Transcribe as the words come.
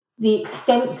the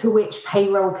extent to which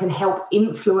payroll can help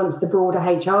influence the broader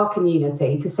HR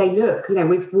community to say, look,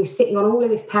 we're sitting on all of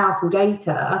this powerful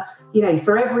data.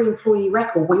 For every employee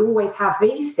record, we always have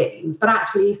these things. But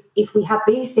actually, if we have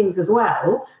these things as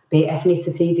well, be it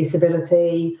ethnicity,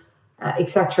 disability,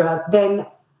 etc., then,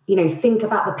 think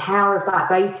about the power of that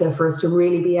data for us to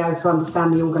really be able to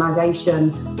understand the organisation.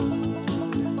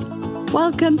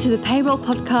 Welcome to the Payroll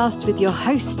podcast with your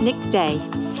host, Nick Day.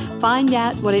 Find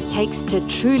out what it takes to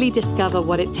truly discover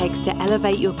what it takes to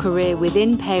elevate your career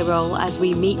within payroll as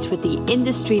we meet with the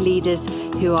industry leaders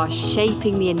who are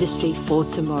shaping the industry for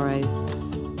tomorrow.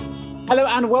 Hello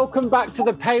and welcome back to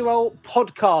the Payroll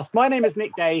podcast. My name is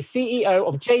Nick Day, CEO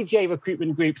of JJ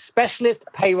Recruitment Group, specialist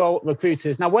payroll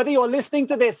recruiters. Now, whether you're listening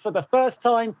to this for the first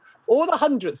time or the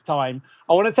 100th time,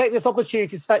 I want to take this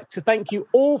opportunity to thank you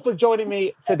all for joining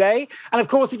me today. And of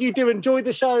course, if you do enjoy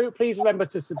the show, please remember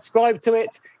to subscribe to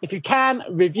it. If you can,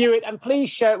 review it, and please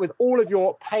share it with all of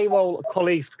your payroll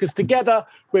colleagues, because together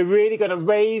we're really going to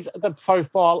raise the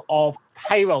profile of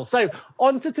payroll. So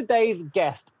on to today's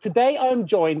guest. Today I am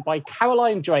joined by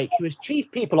Caroline Drake, who is Chief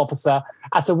People Officer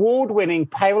at award-winning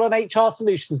payroll and HR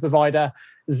solutions provider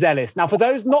Zellis. Now, for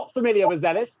those not familiar with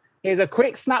Zellis, here's a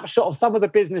quick snapshot of some of the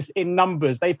business in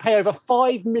numbers. They pay over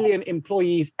 5 million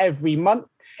employees every month.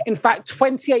 In fact,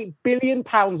 £28 billion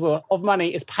worth of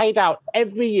money is paid out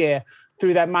every year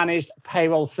through their managed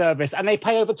payroll service, and they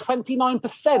pay over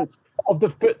 29% of the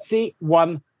FTSE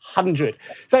 100.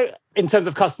 So in terms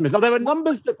of customers, now there are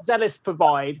numbers that Zellis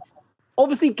provide,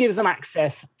 obviously gives them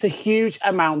access to huge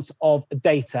amounts of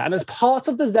data. And as part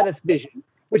of the Zellis vision,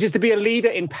 which is to be a leader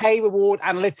in pay, reward,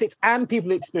 analytics, and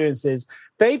people experiences,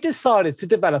 they've decided to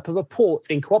develop a report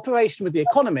in cooperation with The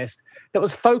Economist that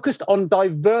was focused on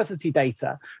diversity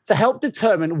data to help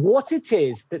determine what it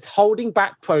is that's holding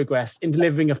back progress in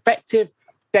delivering effective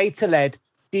data-led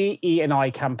DE&I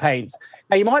campaigns.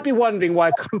 Now, you might be wondering why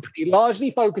a company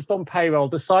largely focused on payroll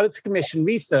decided to commission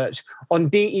research on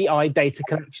DEI data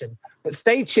collection. But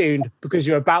stay tuned, because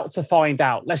you're about to find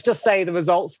out. Let's just say the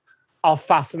results are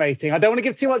fascinating. I don't want to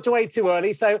give too much away too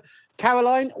early. So,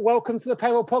 Caroline, welcome to the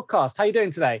Payroll podcast. How are you doing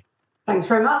today? Thanks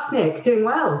very much, Nick. Doing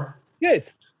well. Good.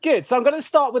 So I'm going to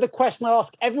start with a question I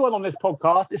ask everyone on this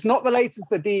podcast. It's not related to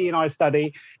the DE&I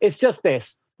study. It's just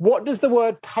this. What does the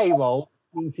word payroll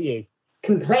mean to you?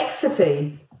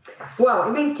 Complexity. Well,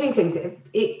 it means two things.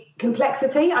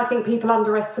 Complexity, I think people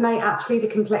underestimate actually the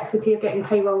complexity of getting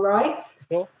payroll right.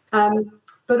 Sure.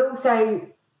 But also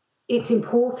its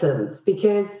importance,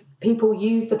 because people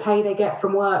use the pay they get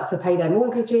from work to pay their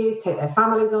mortgages, take their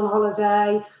families on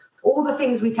holiday, all the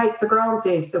things we take for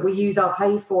granted that we use our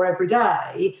pay for every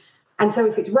day. And so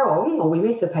if it's wrong or we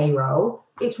miss a payroll,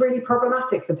 it's really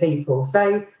problematic for people.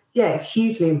 So, yeah, it's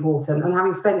hugely important. And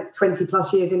having spent 20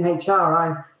 plus years in HR,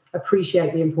 I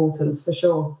appreciate the importance for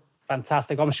sure.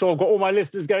 Fantastic. I'm sure I've got all my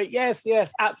listeners going, yes,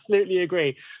 absolutely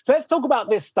agree. So let's talk about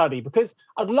this study, because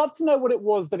I'd love to know what it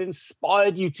was that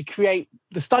inspired you to create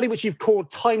the study, which you've called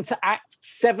Time to Act,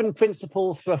 7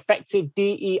 Principles for Effective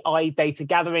DEI Data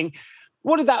Gathering.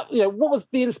 What was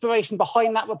the inspiration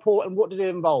behind that report, and what did it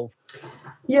involve?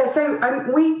 Yeah, so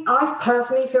I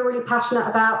personally feel really passionate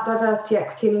about diversity,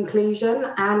 equity and inclusion,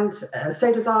 and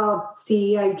so does our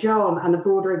CEO, John, and the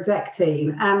broader exec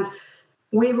team. And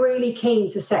we're really keen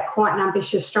to set quite an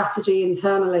ambitious strategy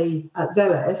internally at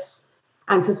Zellis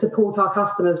and to support our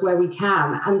customers where we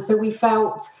can. And so we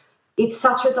felt it's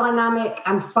such a dynamic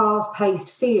and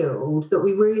fast-paced field that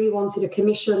we really wanted to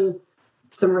commission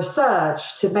some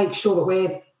research to make sure that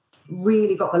we've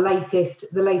really got the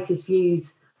latest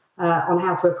views on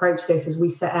how to approach this as we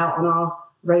set out on our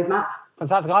roadmap.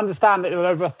 Fantastic. I understand that there were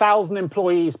over 1,000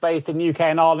 employees based in the UK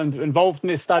and Ireland involved in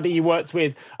this study. You worked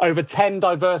with over 10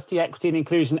 diversity, equity and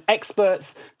inclusion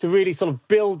experts to really sort of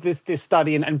build this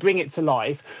study and bring it to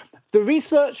life. The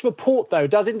research report, though,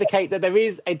 does indicate that there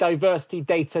is a diversity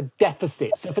data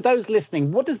deficit. So for those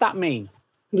listening, what does that mean?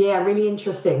 Yeah, really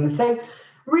interesting. So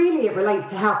really it relates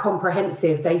to how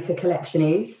comprehensive data collection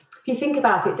is. If you think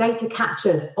about it, data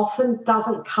captured often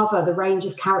doesn't cover the range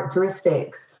of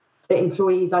characteristics that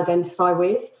employees identify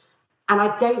with. And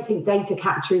I don't think data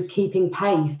capture is keeping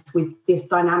pace with this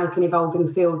dynamic and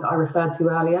evolving field that I referred to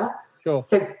earlier. Sure.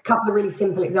 So a couple of really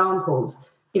simple examples.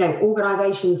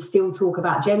 Organisations still talk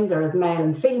about gender as male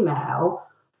and female.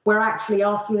 We're actually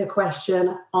asking the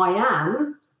question, I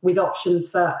am, with options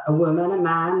for a woman, a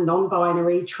man,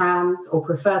 non-binary, trans, or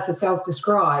prefer to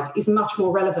self-describe, is much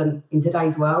more relevant in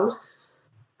today's world.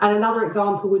 And another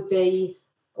example would be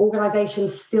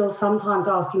organisations still sometimes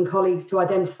asking colleagues to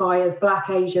identify as Black,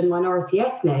 Asian, minority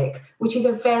ethnic, which is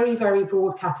a very, very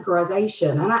broad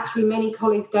categorisation. And actually many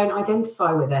colleagues don't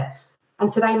identify with it.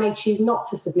 and so they may choose not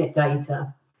to submit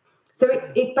data. So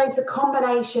it's both a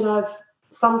combination of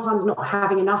sometimes not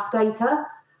having enough data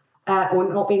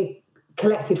or not being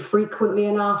collected frequently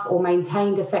enough or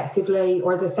maintained effectively,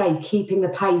 or as I say, keeping the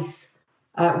pace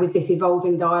with this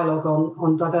evolving dialogue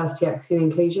on diversity, equity and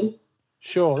inclusion.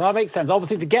 Sure, that makes sense.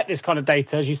 Obviously, to get this kind of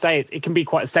data, as you say, it can be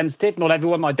quite sensitive. Not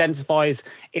everyone identifies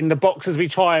in the boxes we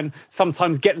try and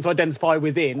sometimes get them to identify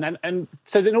within. And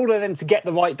so in order then to get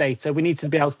the right data, we need to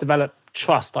be able to develop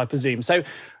trust, I presume. So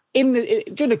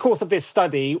during the course of this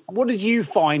study, what did you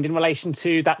find in relation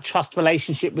to that trust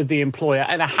relationship with the employer,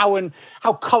 and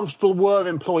how comfortable were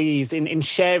employees in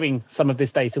sharing some of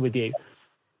this data with you?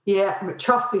 Yeah,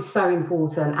 trust is so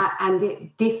important, and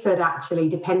it differed actually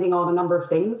depending on a number of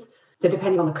things. So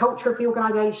depending on the culture of the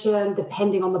organisation,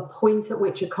 depending on the point at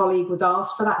which a colleague was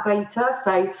asked for that data.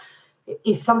 So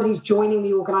if somebody's joining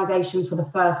the organisation for the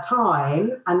first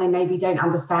time and they maybe don't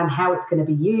understand how it's going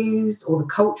to be used or the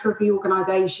culture of the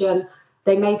organisation,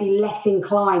 they may be less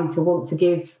inclined to want to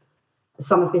give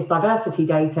some of this diversity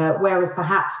data, whereas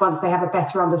perhaps once they have a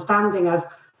better understanding of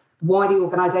why the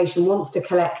organisation wants to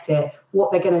collect it,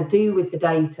 what they're going to do with the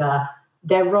data,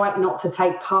 they're right not to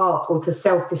take part or to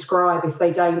self-describe if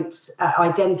they don't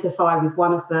identify with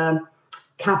one of the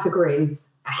categories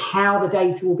how the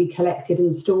data will be collected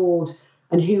and stored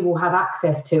and who will have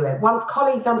access to it. Once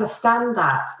colleagues understand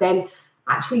that, then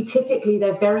actually typically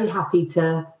they're very happy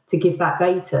to give that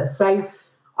data. So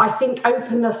I think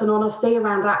openness and honesty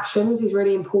around actions is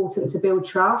really important to build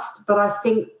trust, but I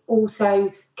think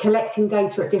also collecting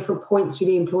data at different points through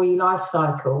the employee life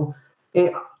cycle,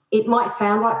 it might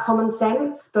sound like common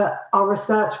sense, but our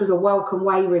research was a welcome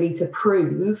way really to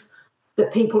prove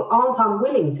that people aren't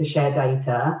unwilling to share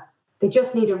data. They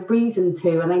just need a reason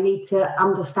to, and they need to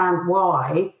understand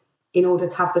why in order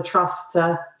to have the trust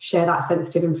to share that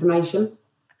sensitive information.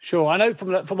 Sure. I know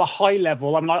from a high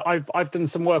level, I mean, I've done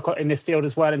some work in this field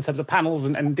as well in terms of panels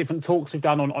and different talks we've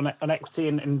done on equity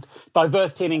and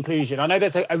diversity and inclusion. I know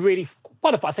there's a really,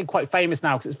 quite famous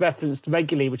now because it's referenced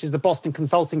regularly, which is the Boston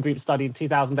Consulting Group study in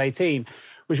 2018,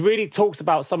 which really talks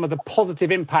about some of the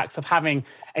positive impacts of having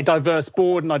a diverse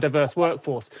board and a diverse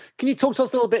workforce. Can you talk to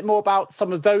us a little bit more about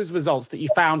some of those results that you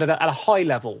found at a high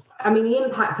level? I mean, the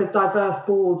impact of diverse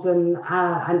boards and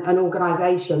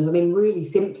organisations, I mean, really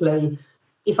simply,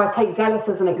 if I take Zealous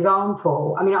as an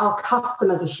example, I mean, our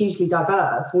customers are hugely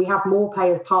diverse. We have more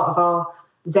pay as part of our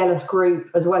Zealous group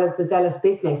as well as the Zealous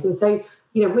business. And so,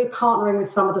 we're partnering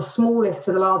with some of the smallest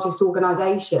to the largest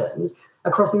organisations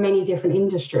across many different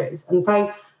industries. And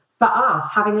so for us,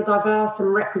 having a diverse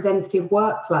and representative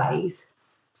workplace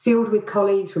filled with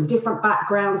colleagues from different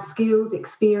backgrounds, skills,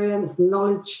 experience,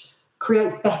 knowledge,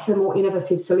 creates better, more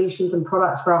innovative solutions and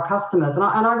products for our customers. And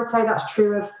I would say that's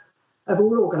true of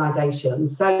all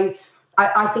organisations. So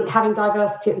I think having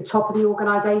diversity at the top of the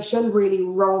organisation really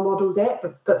role models it.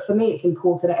 But for me, it's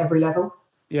important at every level.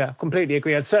 Yeah, completely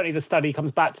agree. And certainly the study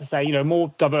comes back to say,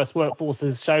 more diverse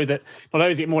workforces show that not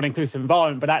only is it more inclusive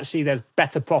environment, but actually there's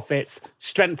better profits,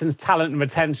 strengthens talent and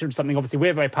retention, which is something obviously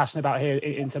we're very passionate about here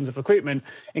in terms of recruitment,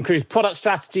 includes product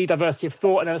strategy, diversity of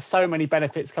thought, and there are so many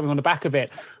benefits coming on the back of it.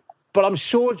 But I'm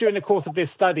sure during the course of this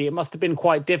study, it must have been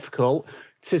quite difficult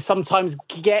to sometimes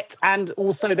get, and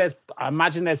also I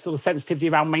imagine there's sort of sensitivity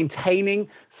around maintaining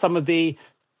some of the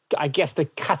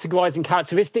categorizing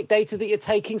characteristic data that you're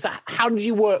taking. So how did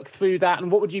you work through that? And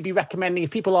what would you be recommending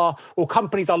if people are, or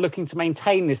companies are looking to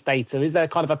maintain this data? Is there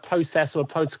kind of a process or a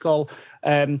protocol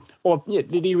that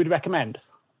you would recommend?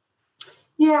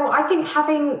 Yeah, well, I think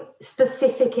having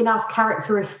specific enough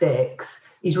characteristics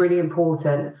is really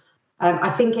important. I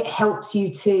think it helps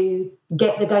you to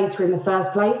get the data in the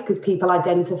first place because people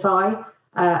identify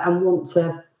and want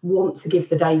to give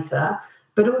the data.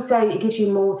 But also it gives you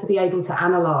more to be able to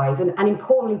analyse and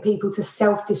importantly, people to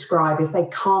self-describe if they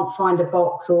can't find a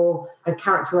box or a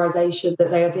characterisation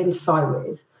that they identify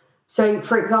with. So,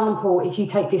 for example, if you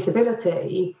take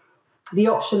disability, the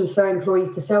option for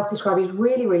employees to self-describe is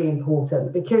really, really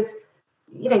important because,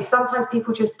 sometimes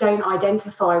people just don't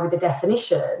identify with the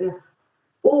definition,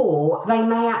 or they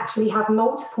may actually have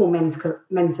multiple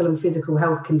mental and physical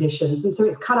health conditions. And so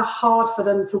it's kind of hard for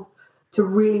them to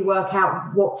really work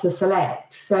out what to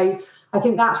select. So I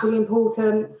think that's really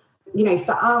important.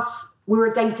 For us, we're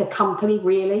a data company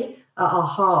really at our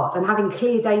heart, and having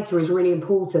clear data is really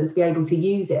important to be able to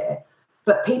use it.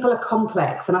 But people are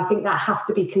complex, and I think that has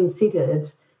to be considered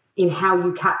in how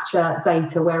you capture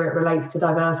data where it relates to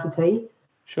diversity.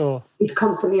 Sure. It's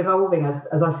constantly evolving,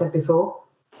 as I said before.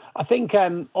 I think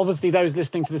obviously those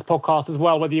listening to this podcast as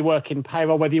well, whether you work in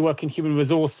payroll, whether you work in human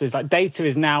resources, like data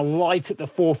is now right at the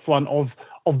forefront of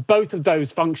both of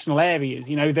those functional areas.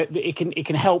 You know, that it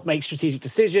can help make strategic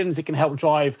decisions. It can help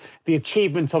drive the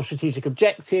achievement of strategic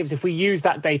objectives if we use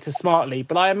that data smartly.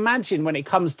 But I imagine when it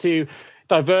comes to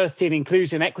diversity and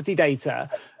inclusion, equity data,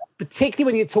 particularly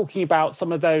when you're talking about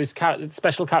some of those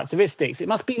special characteristics, it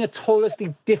must be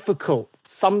notoriously difficult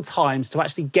sometimes to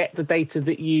actually get the data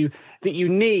that you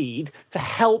need to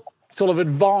help sort of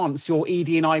advance your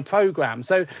ED&I program.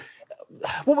 So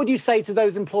what would you say to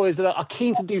those employers that are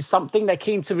keen to do something? They're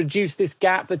keen to reduce this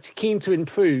gap, they're keen to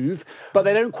improve, but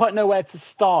they don't quite know where to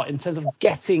start in terms of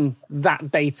getting that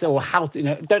data, or how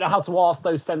to, don't know how to ask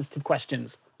those sensitive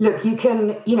questions? Look, you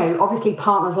can, obviously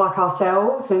partners like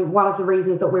ourselves, and one of the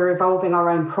reasons that we're evolving our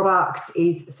own product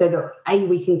is so that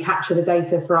we can capture the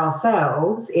data for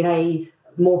ourselves in a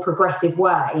more progressive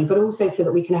way, but also so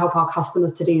that we can help our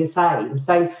customers to do the same.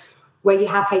 So where you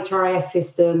have HRIS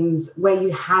systems, where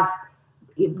you have,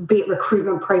 be it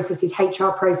recruitment processes, HR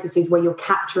processes, where you're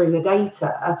capturing the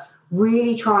data,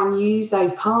 really try and use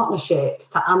those partnerships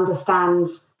to understand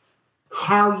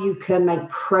how you can make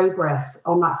progress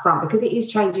on that front, because it is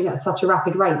changing at such a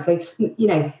rapid rate. So,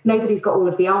 nobody's got all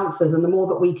of the answers, and the more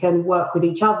that we can work with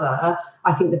each other,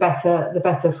 I think the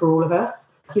better for all of us.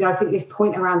 I think this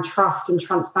point around trust and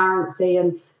transparency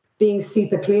and being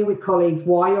super clear with colleagues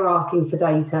why you're asking for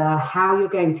data, how you're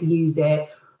going to use it,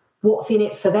 what's in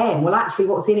it for them. Well, actually,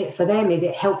 what's in it for them is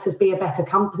it helps us be a better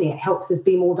company. It helps us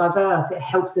be more diverse. It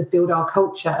helps us build our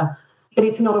culture. But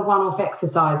it's not a one-off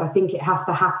exercise. I think it has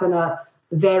to happen at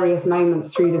various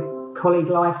moments through the colleague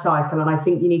life cycle. And I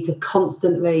think you need to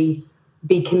constantly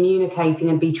be communicating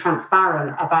and be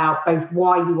transparent about both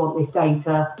why you want this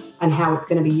data and how it's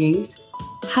going to be used.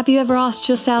 Have you ever asked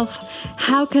yourself,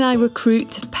 how can I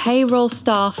recruit payroll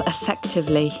staff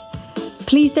effectively?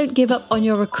 Please don't give up on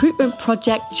your recruitment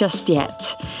project just yet.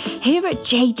 Here at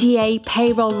JGA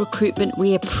Payroll Recruitment,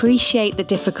 we appreciate the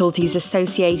difficulties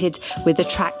associated with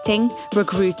attracting,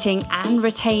 recruiting and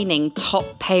retaining top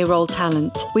payroll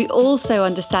talent. We also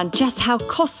understand just how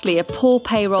costly a poor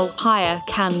payroll hire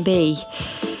can be.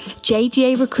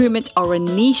 JGA Recruitment are a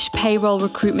niche payroll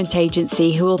recruitment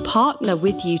agency who will partner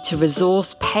with you to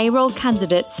resource payroll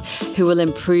candidates who will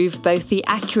improve both the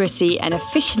accuracy and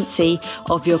efficiency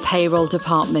of your payroll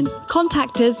department.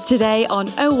 Contact us today on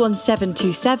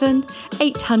 01727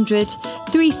 800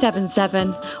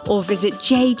 377 or visit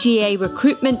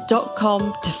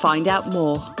jgarecruitment.com to find out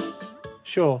more.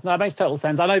 Sure, that makes total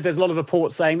sense. I know there's a lot of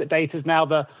reports saying that data is now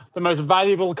the most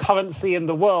valuable currency in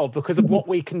the world because of what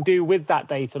we can do with that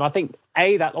data. And I think,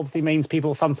 A, that obviously means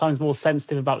people are sometimes more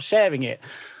sensitive about sharing it.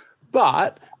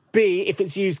 But B, if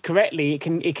it's used correctly,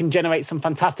 it can generate some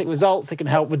fantastic results. It can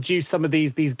help reduce some of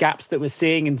these gaps that we're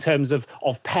seeing in terms of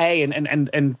pay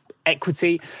and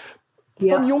equity.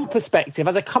 Yeah. From your perspective,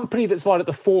 as a company that's right at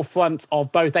the forefront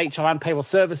of both HR and payroll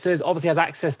services, obviously has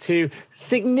access to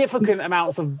significant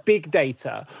amounts of big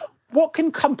data, what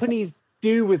can companies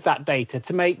do with that data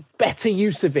to make better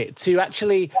use of it, to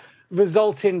actually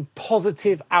result in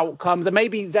positive outcomes? And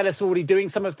maybe Zealous are already doing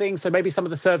some of the things, so maybe some of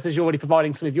the services you're already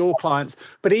providing some of your clients.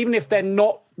 But even if they're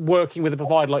not working with a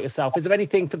provider like yourself, is there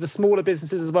anything for the smaller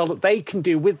businesses as well that they can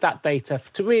do with that data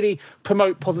to really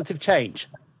promote positive change?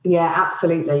 Yeah,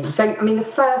 absolutely. So,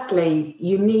 firstly,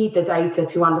 you need the data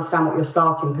to understand what your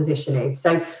starting position is.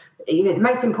 So, the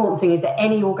most important thing is that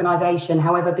any organisation,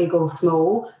 however big or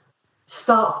small,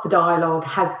 starts the dialogue,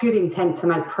 has good intent to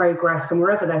make progress from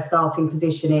wherever their starting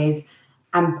position is,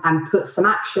 and puts some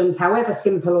actions, however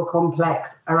simple or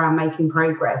complex, around making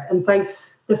progress. And so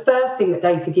the first thing that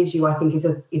data gives you, I think, is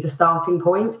a starting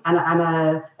point and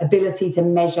an ability to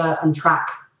measure and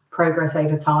track progress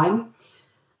over time.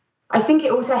 I think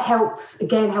it also helps,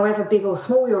 again, however big or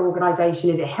small your organisation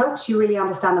is, it helps you really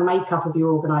understand the makeup of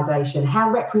your organisation. How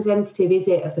representative is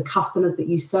it of the customers that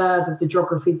you serve, of the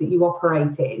geographies that you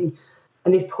operate in?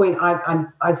 And this point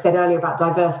I said earlier about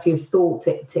diversity of thought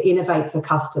to innovate for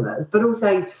customers, but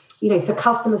also, for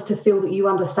customers to feel that you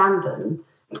understand them.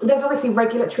 There's obviously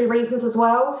regulatory reasons as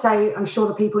well. So I'm sure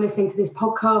the people listening to this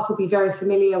podcast will be very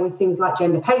familiar with things like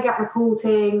gender pay gap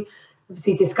reporting,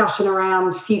 obviously discussion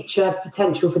around future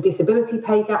potential for disability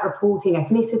pay gap reporting,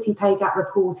 ethnicity pay gap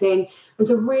reporting. And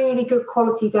so really good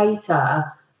quality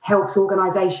data helps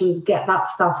organisations get that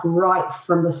stuff right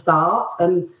from the start.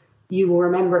 And you will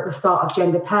remember at the start of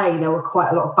gender pay, there were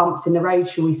quite a lot of bumps in the road,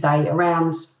 shall we say,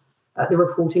 around the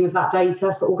reporting of that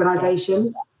data for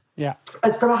organisations. Yeah.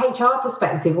 But from a HR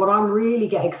perspective, what I'm really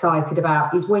get excited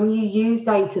about is when you use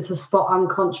data to spot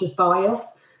unconscious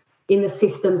bias in the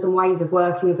systems and ways of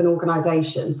working of an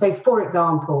organisation. So, for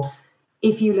example,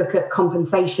 if you look at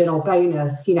compensation or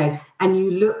bonus, and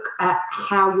you look at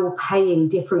how you're paying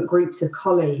different groups of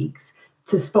colleagues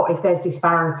to spot if there's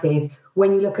disparities,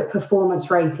 when you look at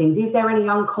performance ratings, is there any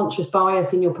unconscious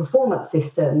bias in your performance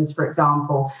systems, for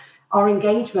example? Our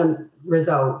engagement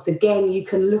results, again, you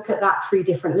can look at that through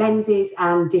different lenses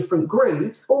and different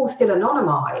groups, all still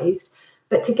anonymised,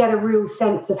 but to get a real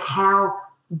sense of how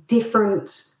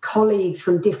different colleagues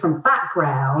from different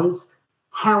backgrounds,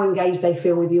 how engaged they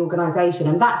feel with the organisation.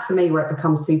 And that's, for me, where it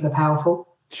becomes super powerful.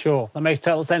 Sure, that makes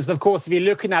total sense. And of course, if you're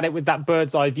looking at it with that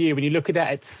bird's eye view, when you look at it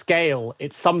at scale,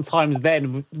 it's sometimes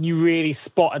then you really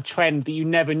spot a trend that you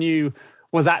never knew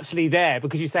was actually there,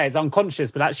 because you say it's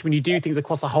unconscious, but actually when you do things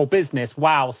across a whole business,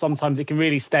 wow, sometimes it can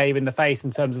really stay in the face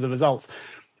in terms of the results.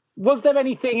 Was there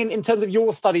anything in terms of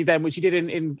your study then, which you did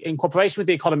in cooperation with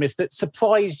The Economist, that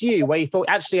surprised you, where you thought,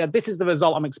 actually, this is the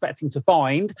result I'm expecting to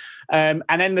find, and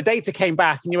then the data came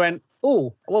back and you went,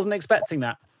 oh, I wasn't expecting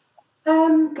that?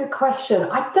 Good question.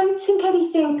 I don't think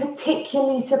anything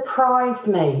particularly surprised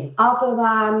me, other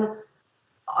than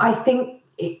I think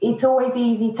it's always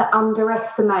easy to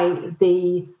underestimate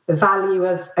the value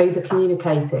of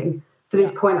over-communicating. To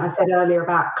this point I said earlier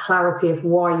about clarity of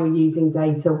why you're using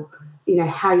data,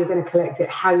 how you're going to collect it,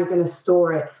 how you're going to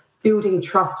store it, building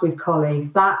trust with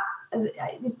colleagues. That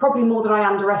is probably more that I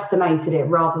underestimated it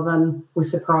rather than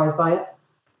was surprised by it.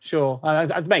 Sure,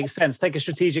 that makes sense. Take a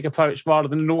strategic approach rather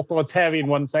than an authoritarian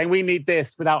one saying we need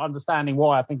this without understanding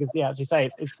why. I think, as you say,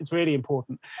 it's really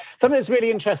important. Something that's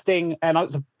really interesting, and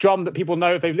it's a drum that people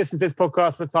know if they've listened to this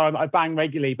podcast for a time, I bang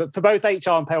regularly, but for both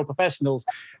HR and payroll professionals,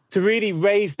 to really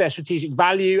raise their strategic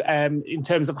value in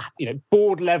terms of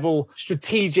board level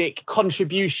strategic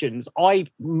contributions. I'm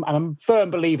a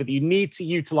firm believer that you need to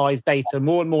utilise data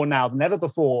more and more now than ever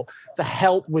before to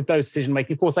help with those decision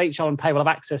making. Of course, HR and payroll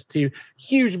have access to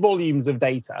huge volumes of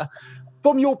data.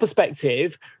 From your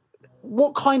perspective,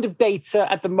 what kind of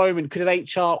data at the moment could an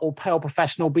HR or payroll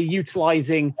professional be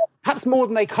utilising, perhaps more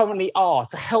than they currently are,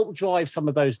 to help drive some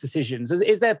of those decisions?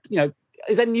 Is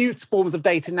there new forms of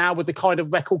data now with the kind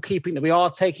of record keeping that we are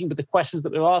taking, with the questions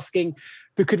that we're asking,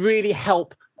 that could really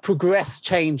help progress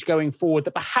change going forward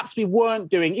that perhaps we weren't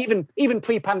doing even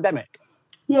pre-pandemic?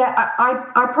 Yeah,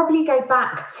 I probably go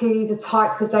back to the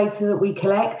types of data that we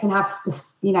collect and have,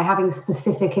 having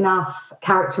specific enough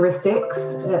characteristics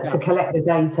to collect the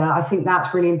data. I think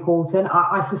that's really important.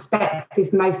 I suspect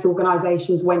if most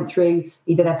organisations went through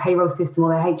either their payroll system or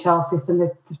their HR system,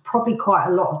 there's probably quite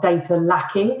a lot of data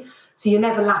lacking. So you're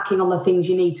never lacking on the things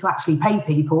you need to actually pay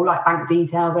people, like bank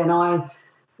details, NI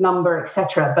number,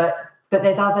 etc. But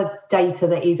there's other data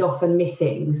that is often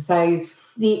missing. So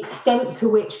the extent to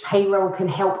which payroll can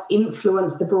help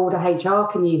influence the broader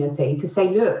HR community to say,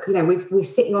 look, we're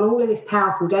sitting on all of this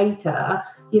powerful data,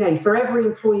 for every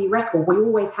employee record, we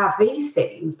always have these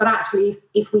things. But actually,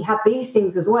 if we have these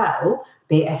things as well,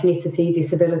 be it ethnicity,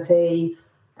 disability,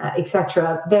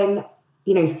 etc., then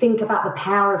think about the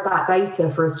power of that data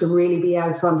for us to really be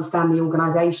able to understand the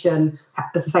organisation,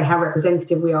 as I say, how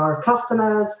representative we are of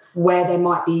customers, where we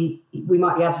might be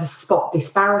able to spot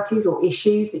disparities or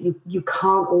issues that you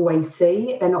can't always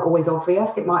see. They're not always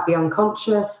obvious. It might be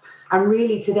unconscious. And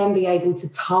really to then be able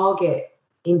to target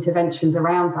interventions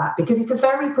around that, because it's a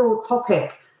very broad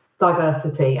topic,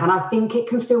 diversity. And I think it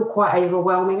can feel quite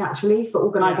overwhelming, actually, for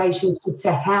organisations to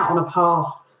set out on a path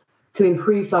to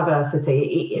improve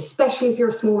diversity, especially if you're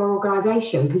a smaller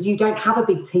organisation, because you don't have a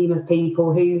big team of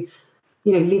people who,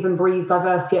 live and breathe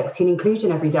diversity, equity and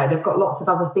inclusion every day. They've got lots of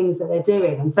other things that they're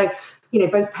doing. And so,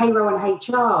 both payroll and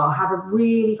HR have a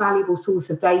really valuable source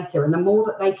of data. And the more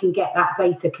that they can get that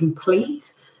data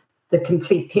complete, the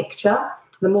complete picture,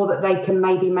 the more that they can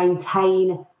maybe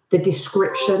maintain the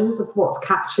descriptions of what's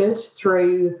captured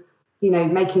through,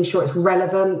 making sure it's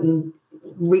relevant and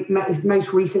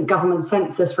most recent government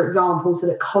census, for example, so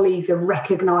that colleagues are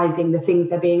recognising the things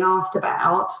they're being asked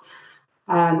about.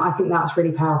 I think that's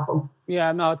really powerful.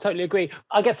 Yeah, no, I totally agree.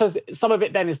 I guess some of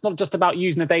it then, it's not just about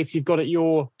using the data you've got at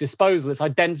your disposal. It's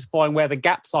identifying where the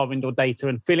gaps are in your data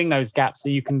and filling those gaps so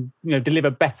you can, deliver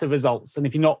better results. And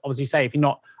if you're not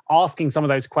asking some of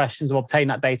those questions or obtain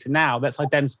that data now, let's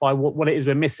identify what it is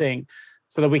we're missing,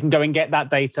 so that we can go and get that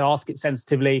data, ask it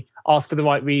sensitively, ask for the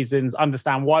right reasons,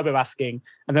 understand why we're asking,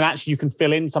 and then actually you can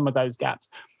fill in some of those gaps.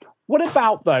 What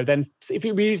about, though, then, if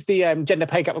we use the gender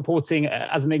pay gap reporting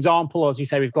as an example, or as you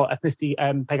say, we've got ethnicity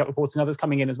pay gap reporting, others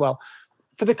coming in as well.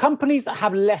 For the companies that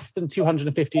have less than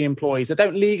 250 employees, that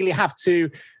don't legally have to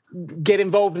get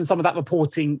involved in some of that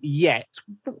reporting yet,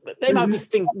 they might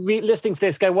be listening to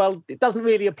this, go, well, it doesn't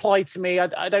really apply to me.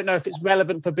 I don't know if it's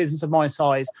relevant for a business of my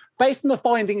size. Based on the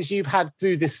findings you've had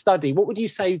through this study, what would you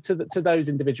say to those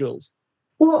individuals?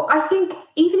 Well, I think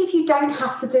even if you don't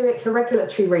have to do it for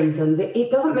regulatory reasons,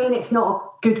 it doesn't mean it's not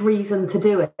a good reason to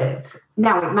do it.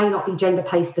 Now, it may not be gender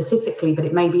pay specifically, but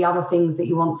it may be other things that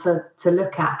you want to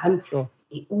look at. And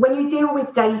when you deal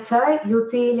with data, you're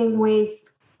dealing with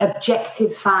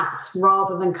objective facts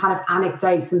rather than kind of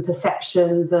anecdotes and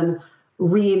perceptions and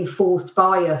reinforced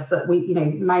bias that we,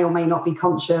 may or may not be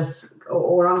conscious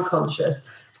or unconscious.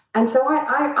 And so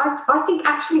I think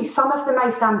actually some of the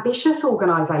most ambitious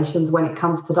organisations when it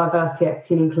comes to diversity,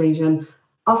 equity and inclusion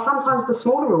are sometimes the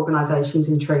smaller organisations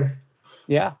in truth.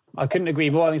 Yeah, I couldn't agree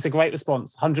more. I think it's a great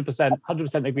response.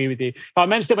 100% agree with you. I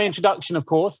mentioned in my introduction, of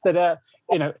course, that,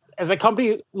 as a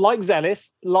company like Zelis,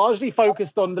 largely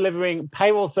focused on delivering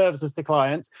payroll services to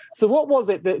clients. So what was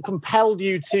it that compelled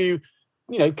you to,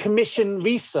 commission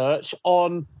research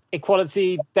on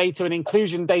equality data and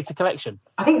inclusion data collection?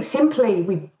 I think simply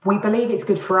we believe it's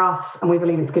good for us and we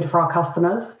believe it's good for our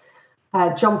customers.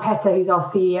 John Petter, who's our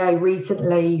CEO,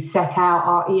 recently set out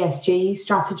our ESG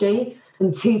strategy,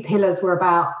 and 2 pillars were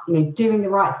about doing the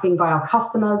right thing by our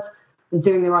customers and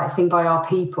doing the right thing by our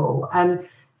people. And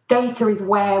data is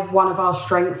where one of our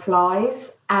strengths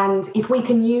lies. And if we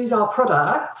can use our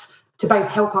product to both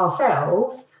help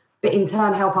ourselves, but in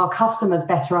turn help our customers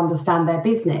better understand their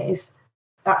business,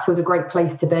 that feels a great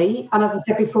place to be. And as I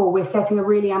said before, we're setting a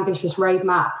really ambitious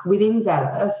roadmap within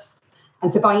Zelis.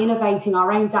 And so by innovating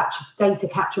our own data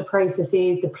capture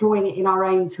processes, deploying it in our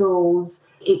own tools,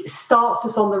 it starts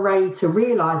us on the road to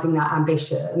realising that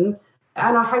ambition.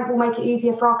 And I hope will make it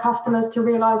easier for our customers to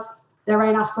realise their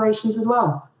own aspirations as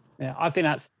well. Yeah, I think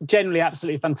that's generally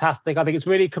absolutely fantastic. I think it's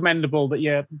really commendable that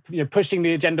you're pushing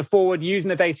the agenda forward, using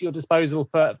the data at your disposal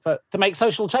to make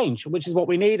social change, which is what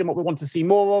we need and what we want to see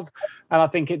more of. And I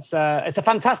think it's a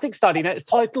fantastic study. Now, it's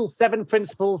titled 7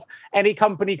 Principles Any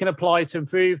Company Can Apply to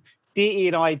Improve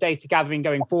DE&I Data Gathering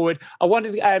Going Forward. I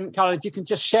wondered, Caroline, if you can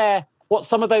just share what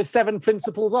some of those 7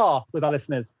 principles are with our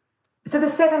listeners. So the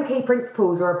 7 key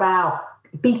principles are about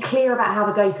be clear about how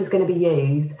the data is going to be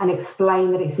used and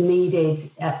explain that it's needed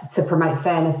to promote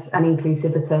fairness and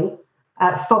inclusivity.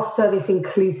 Foster this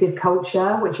inclusive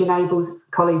culture, which enables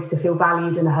colleagues to feel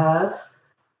valued and heard.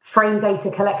 Frame data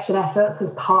collection efforts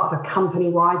as part of a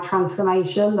company-wide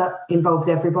transformation that involves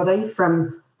everybody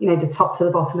from the top to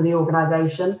the bottom of the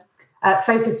organisation.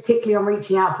 Focus particularly on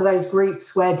reaching out to those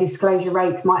groups where disclosure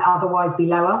rates might otherwise be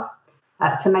lower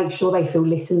to make sure they feel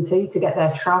listened to get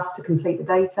their trust to complete the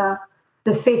data.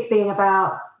 The 5th being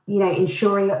about,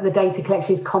 ensuring that the data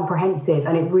collection is comprehensive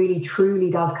and it really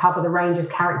truly does cover the range of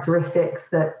characteristics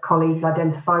that colleagues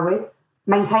identify with.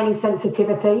 Maintaining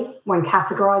sensitivity when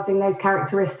categorising those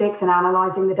characteristics and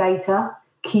analysing the data.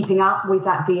 Keeping up with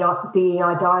that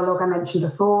DEI dialogue I mentioned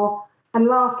before. And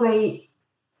lastly,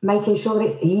 making sure that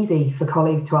it's easy for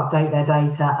colleagues to update their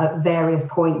data at various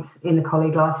points in the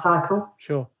colleague life cycle.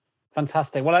 Sure.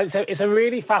 Fantastic. Well, it's a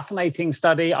really fascinating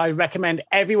study. I recommend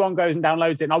everyone goes and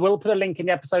downloads it. And I will put a link in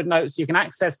the episode notes so you can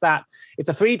access that. It's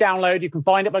a free download. You can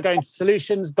find it by going to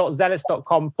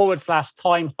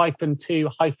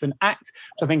solutions.zelis.com/time-2-act,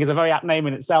 which I think is a very apt name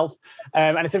in itself.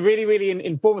 And it's a really, really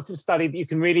informative study that you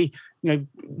can really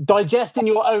digest in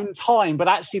your own time. But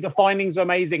actually, the findings are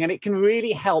amazing. And it can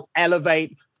really help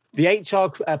elevate the HR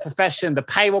profession, the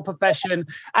payroll profession,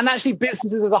 and actually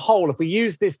businesses as a whole. If we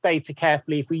use this data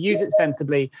carefully, if we use it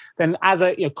sensibly, then as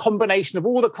a combination of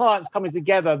all the clients coming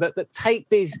together that take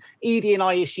these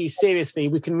ED&I issues seriously,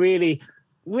 we can really,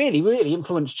 really, really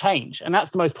influence change. And that's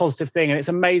the most positive thing. And it's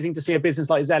amazing to see a business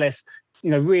like Zelis,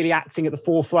 really acting at the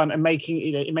forefront and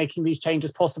making these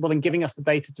changes possible and giving us the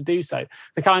data to do so.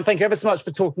 So, Caroline, thank you ever so much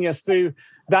for talking us through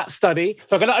that study.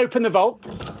 So I'm going to open the vault.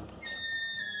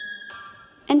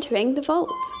 Entering the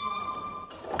vault.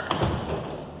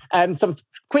 Some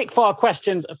quick fire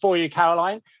questions for you,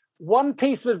 Caroline. One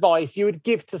piece of advice you would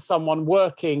give to someone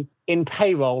working in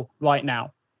payroll right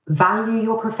now? Value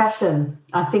your profession.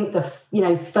 I think the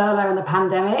furlough and the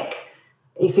pandemic,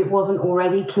 if it wasn't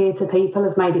already clear to people,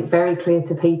 has made it very clear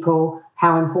to people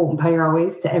how important payroll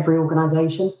is to every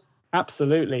organisation.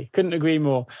 Absolutely. Couldn't agree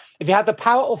more. If you had the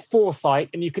power of foresight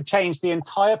and you could change the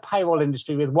entire payroll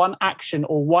industry with one action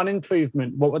or one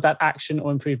improvement, what would that action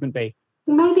or improvement be?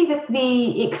 Maybe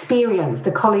the experience,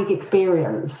 the colleague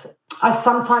experience. I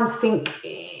sometimes think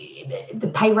the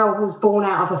payroll was born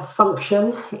out of a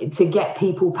function to get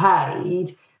people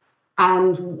paid,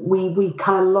 and we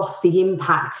kind of lost the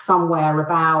impact somewhere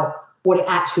about what it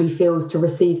actually feels to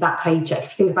receive that paycheck.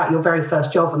 If you think about your very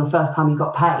first job and the first time you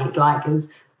got paid, like, it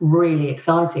was really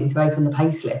exciting to open the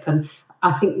payslip. And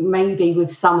I think maybe we've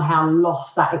somehow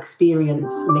lost that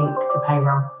experience linked to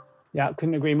payroll. Yeah,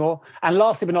 couldn't agree more. And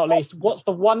lastly but not least, what's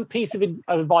the one piece of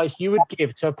advice you would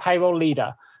give to a payroll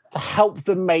leader to help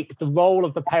them make the role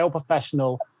of the payroll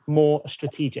professional more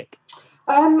strategic?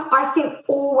 I think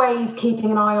always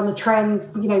keeping an eye on the trends,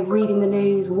 reading the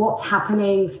news, what's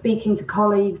happening, speaking to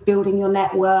colleagues, building your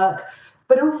network,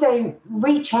 but also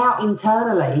reach out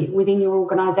internally within your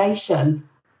organisation,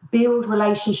 build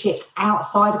relationships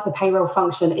outside of the payroll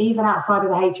function, even outside of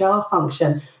the HR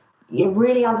function.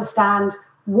 Really understand,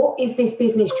 what is this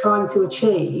business trying to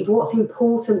achieve? What's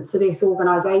important to this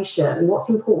organisation? What's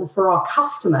important for our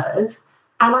customers?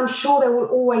 And I'm sure there will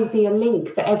always be a link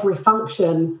for every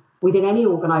function within any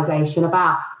organisation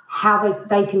about how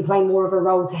they can play more of a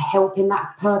role to help in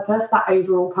that purpose, that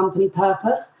overall company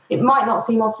purpose. It might not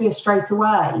seem obvious straight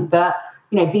away, but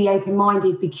be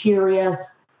open-minded, be curious,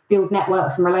 build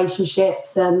networks and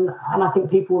relationships, and I think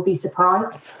people will be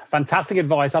surprised. Fantastic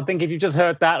advice. I think if you just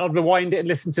heard that, I'd rewind it and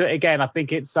listen to it again. I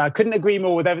think it's couldn't agree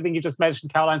more with everything you just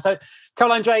mentioned, Caroline. So,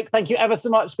 Caroline Drake, thank you ever so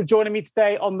much for joining me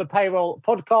today on the Payroll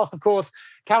podcast. Of course,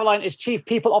 Caroline is Chief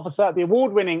People Officer at the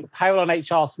award-winning payroll and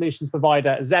HR solutions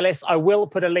provider, Zellis. I will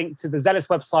put a link to the Zellis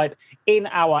website in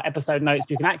our episode notes.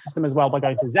 You can access them as well by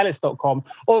going to zellis.com.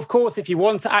 Or, of course, if you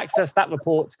want to access that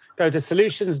report, go to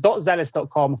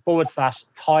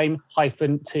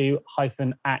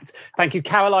solutions.zellis.com/time-to-act. Thank you,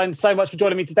 Caroline, so much for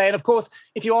joining me today. And of course,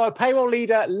 if you are a payroll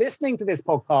leader listening to this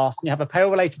podcast and you have a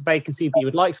payroll-related vacancy that you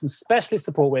would like some specialist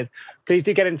support with, please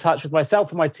do get in touch with myself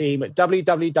and my team at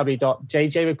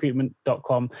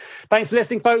www.jjrecruitment.com. Thanks for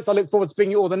listening, folks. I look forward to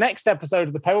bringing you all the next episode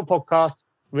of the Payroll Podcast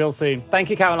real soon. Thank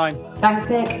you, Caroline. Thanks,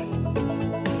 Nick.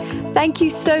 Thank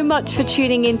you so much for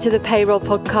tuning into the Payroll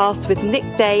Podcast with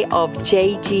Nick Day of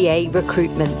JGA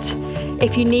Recruitment.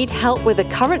 If you need help with a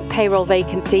current payroll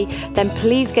vacancy, then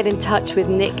please get in touch with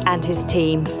Nick and his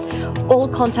team. All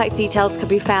contact details can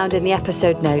be found in the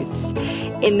episode notes.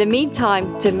 In the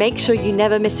meantime, to make sure you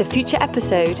never miss a future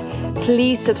episode,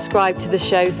 please subscribe to the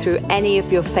show through any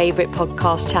of your favourite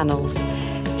podcast channels.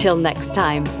 Till next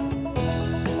time.